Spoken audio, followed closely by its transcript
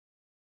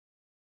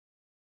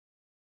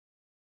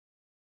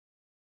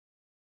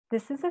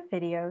This is a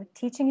video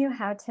teaching you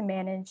how to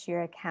manage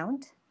your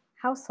account,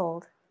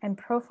 household, and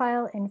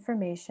profile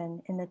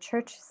information in the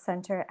Church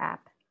Center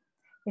app.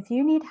 If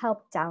you need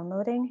help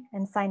downloading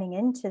and signing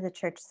into the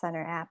Church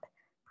Center app,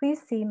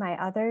 please see my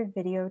other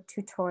video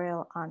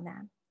tutorial on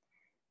that.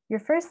 Your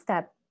first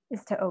step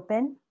is to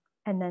open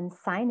and then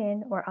sign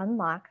in or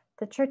unlock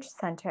the Church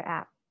Center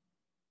app.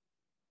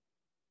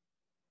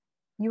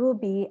 You will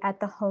be at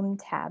the Home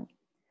tab.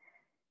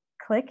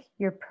 Click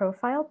your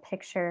profile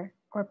picture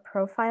or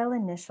profile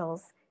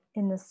initials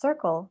in the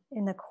circle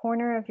in the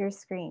corner of your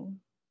screen.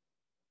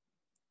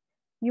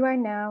 You are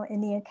now in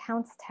the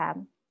Accounts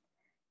tab.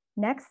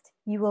 Next,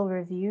 you will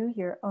review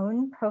your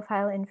own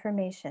profile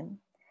information.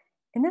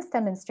 In this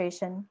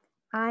demonstration,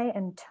 I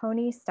am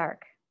Tony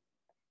Stark.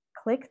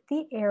 Click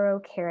the arrow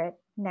caret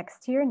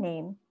next to your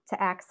name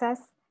to access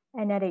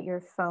and edit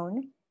your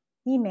phone,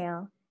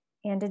 email,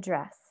 and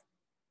address.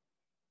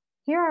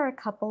 Here are a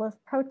couple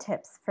of pro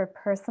tips for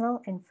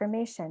personal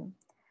information.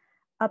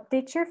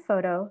 Update your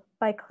photo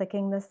by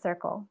clicking the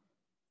circle.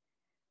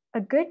 A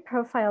good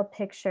profile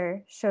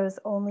picture shows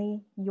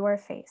only your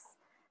face.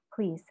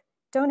 Please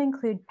don't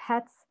include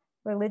pets,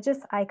 religious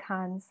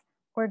icons,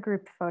 or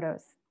group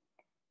photos.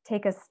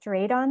 Take a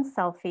straight-on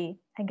selfie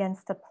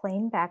against a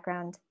plain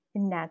background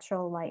in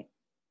natural light.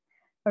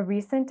 A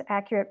recent,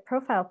 accurate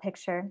profile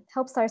picture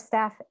helps our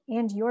staff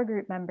and your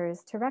group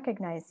members to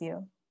recognize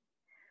you.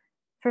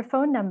 For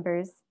phone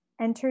numbers,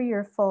 enter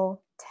your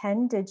full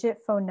 10-digit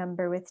phone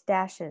number with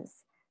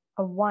dashes.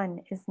 A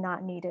 1 is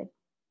not needed.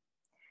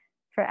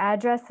 For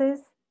addresses,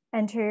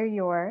 enter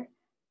your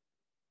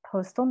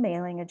postal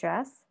mailing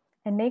address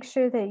and make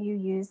sure that you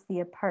use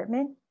the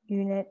apartment,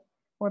 unit,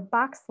 or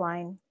box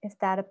line if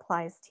that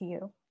applies to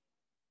you.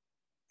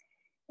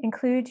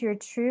 Include your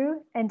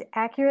true and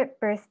accurate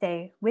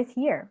birthday with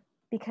year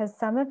because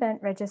some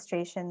event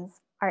registrations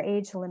are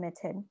age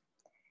limited.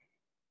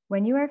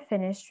 When you are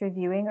finished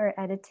reviewing or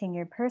editing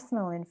your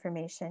personal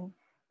information,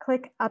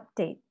 click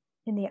Update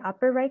in the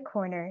upper right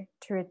corner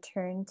to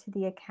return to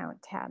the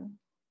Account tab.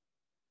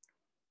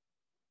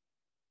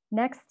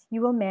 Next,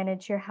 you will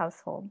manage your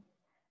household.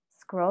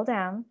 Scroll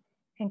down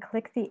and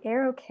click the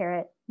arrow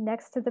caret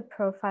next to the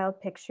profile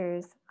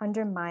pictures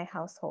under My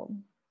Household.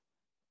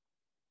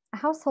 A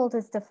household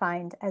is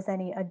defined as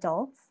any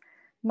adults,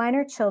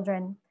 minor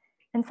children,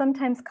 and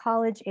sometimes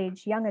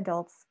college-age young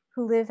adults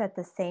who live at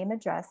the same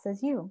address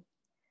as you.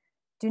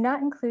 Do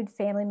not include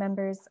family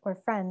members or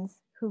friends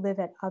who live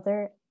at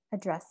other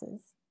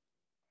addresses.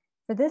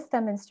 For this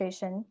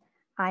demonstration,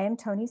 I am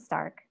Tony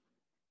Stark.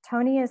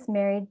 Tony is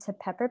married to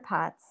Pepper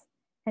Potts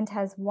and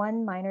has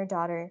one minor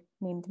daughter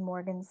named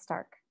Morgan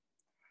Stark.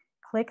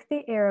 Click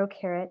the arrow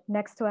caret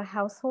next to a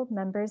household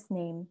member's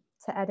name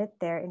to edit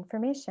their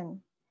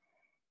information.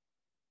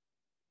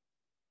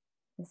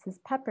 This is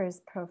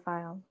Pepper's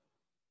profile.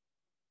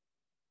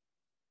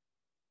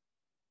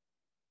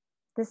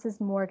 This is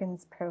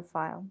Morgan's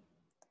profile.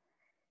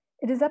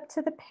 It is up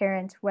to the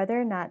parent whether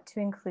or not to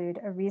include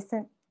a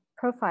recent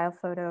profile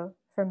photo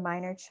for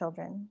minor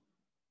children.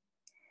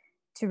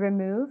 To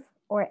remove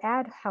or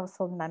add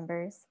household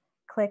members,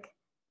 click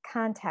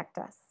Contact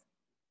Us.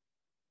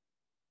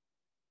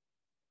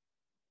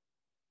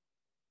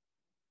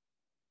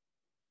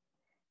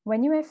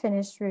 When you have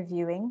finished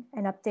reviewing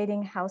and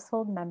updating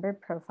household member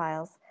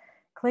profiles,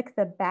 click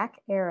the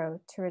back arrow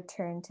to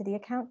return to the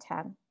Account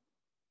tab.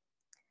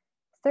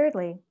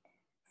 Thirdly,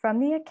 from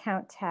the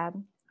Account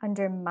tab,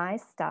 under My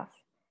Stuff,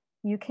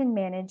 you can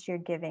manage your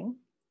giving,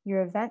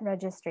 your event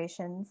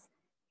registrations,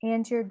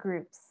 and your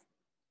groups.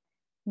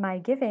 My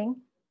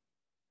Giving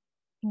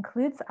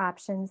includes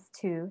options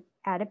to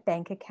add a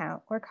bank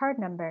account or card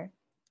number.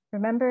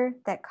 Remember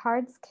that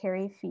cards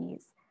carry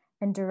fees,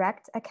 and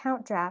direct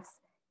account drafts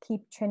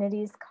keep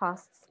Trinity's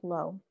costs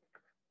low.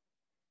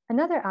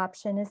 Another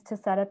option is to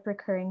set up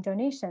recurring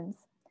donations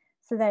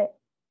so that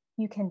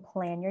you can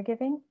plan your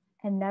giving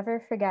and never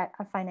forget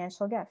a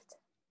financial gift.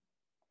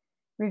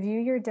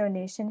 Review your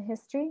donation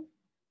history,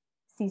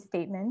 see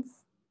statements,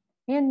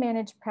 and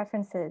manage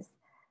preferences,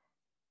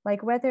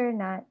 like whether or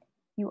not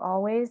you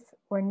always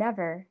or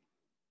never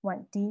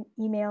want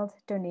emailed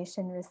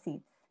donation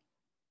receipts.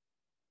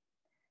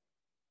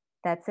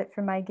 That's it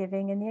for My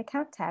Giving in the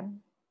Account tab.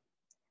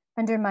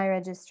 Under My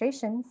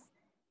Registrations,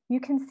 you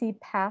can see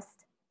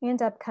past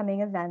and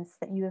upcoming events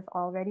that you have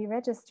already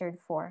registered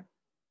for.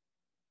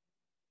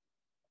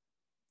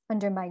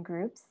 Under My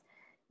Groups,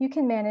 you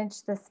can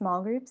manage the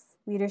small groups,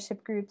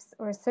 leadership groups,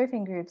 or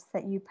serving groups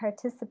that you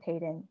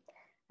participate in.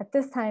 At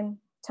this time,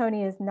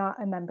 Tony is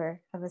not a member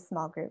of a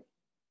small group.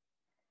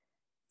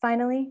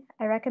 Finally,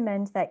 I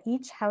recommend that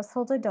each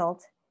household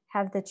adult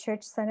have the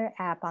Church Center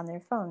app on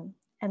their phone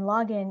and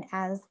log in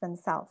as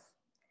themselves.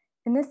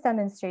 In this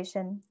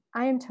demonstration,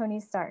 I am Tony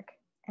Stark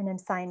and am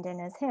signed in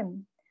as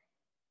him.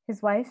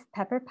 His wife,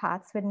 Pepper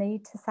Potts, would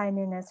need to sign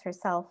in as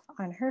herself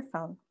on her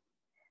phone.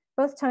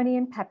 Both Tony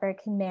and Pepper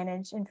can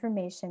manage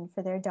information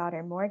for their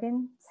daughter,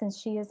 Morgan, since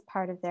she is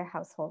part of their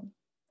household.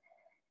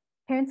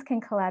 Parents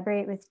can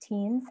collaborate with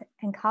teens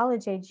and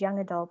college-age young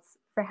adults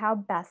for how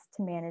best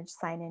to manage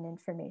sign-in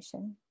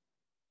information.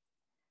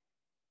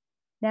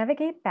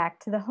 Navigate back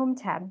to the Home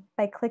tab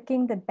by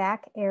clicking the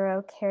back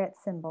arrow caret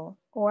symbol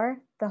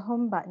or the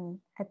Home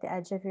button at the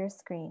edge of your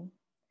screen.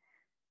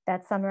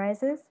 That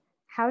summarizes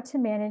how to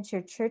manage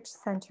your Church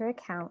Center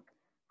account,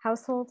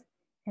 household,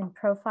 and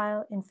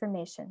profile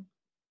information.